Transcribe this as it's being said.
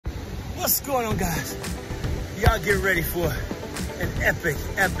What's going on, guys? Y'all get ready for an epic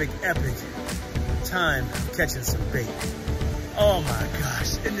time of catching some bait. Oh my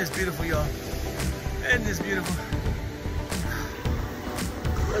gosh, isn't this beautiful, y'all? Isn't this beautiful?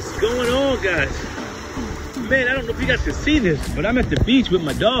 What's going on, guys? Man, I don't know if you guys can see this, but I'm at the beach with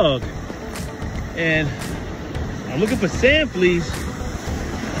my dog and I'm looking for sand fleas,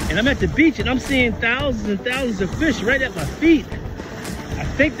 and I'm at the beach and I'm seeing thousands and thousands of fish right at my feet. I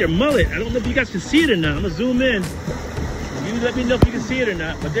think they're mullet. I don't know if you guys can see it or not. I'm gonna zoom in. You let me know if you can see it or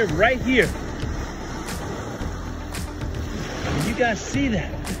not, but they're right here. Can you guys see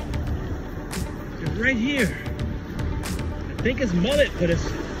that? They're right here. I think it's mullet, but it's...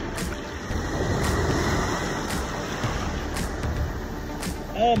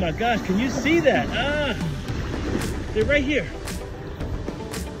 Oh my gosh, can you see that? They're right here.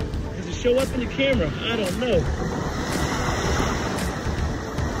 Does it show up in the camera? I don't know.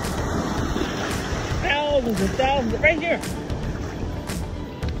 Thousands and thousands, right here.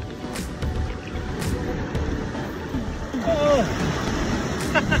 Oh.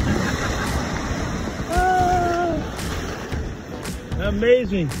 Oh.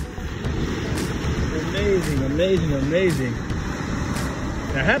 Amazing. Amazing, amazing, amazing.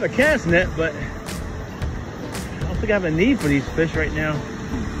 I have a cast net, but I don't think I have a need for these fish right now.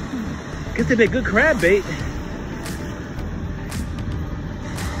 I guess they'd be a good crab bait.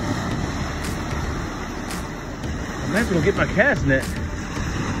 I'm actually gonna get my cast net.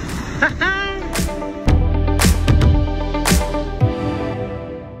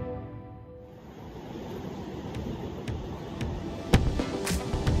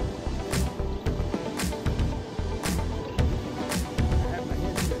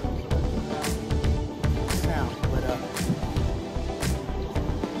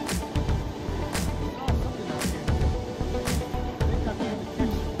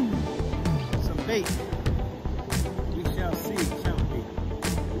 Some bait. We shall see, shall we?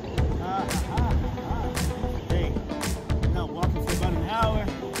 Hey, I'm out walking for about an hour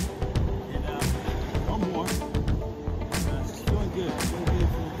and or more. It's feeling good, feeling good,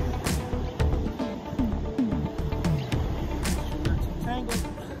 feeling good. Not too tangled.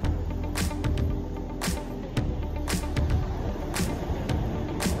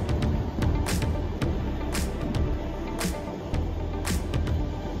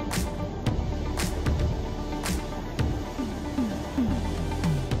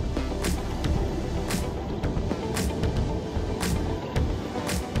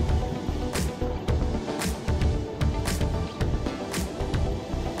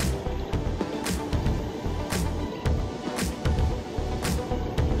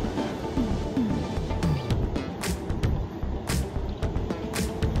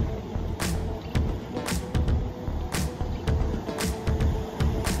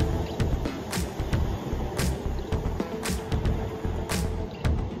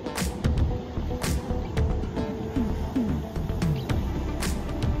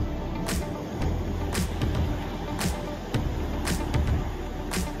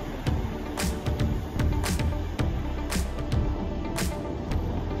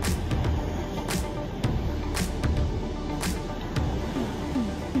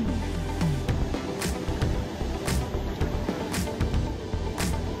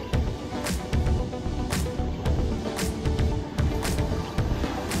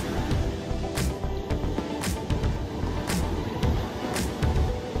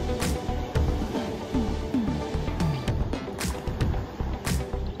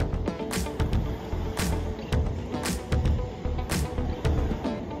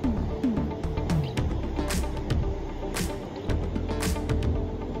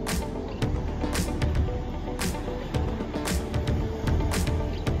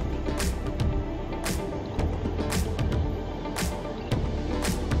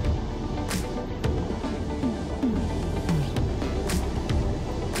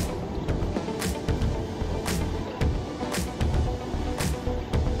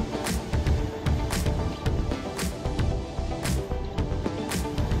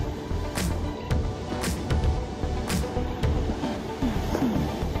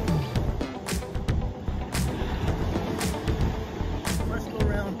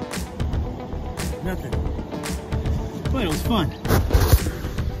 Nothing. But it was fun.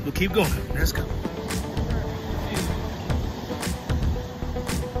 We'll keep going. Let's go.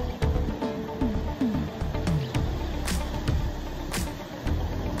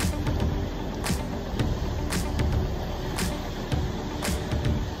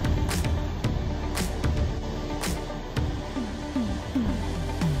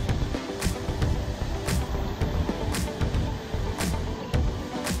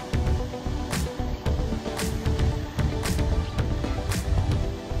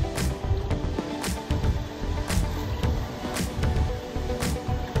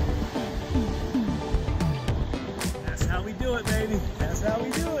 That's how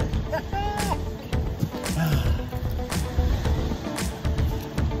we do it.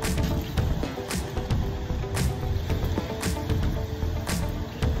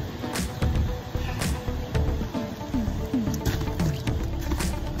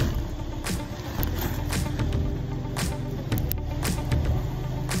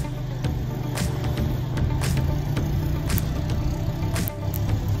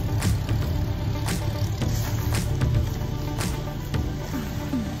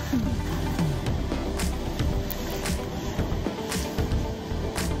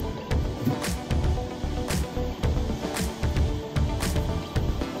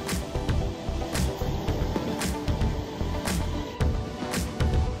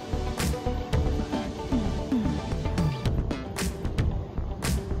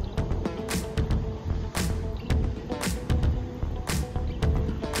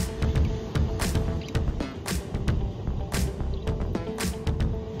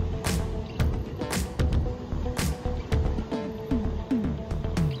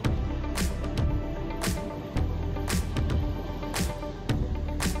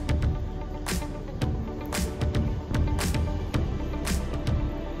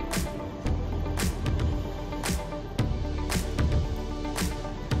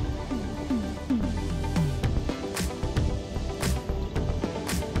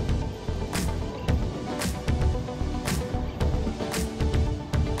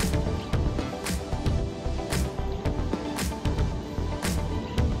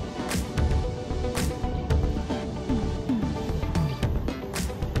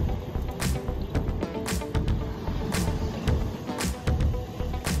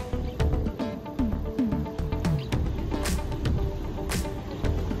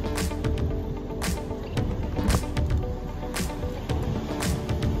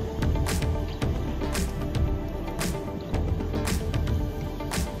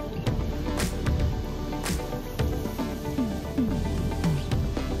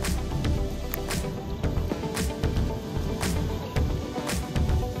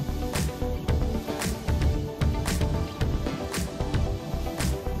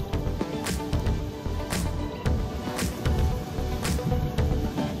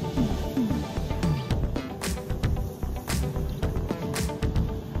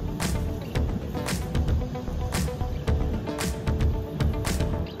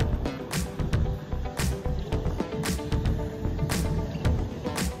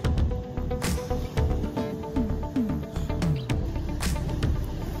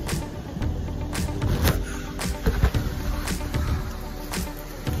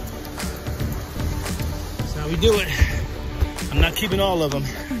 We do it. I'm not keeping all of them.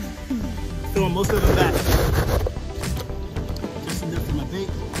 Throwing most of them back.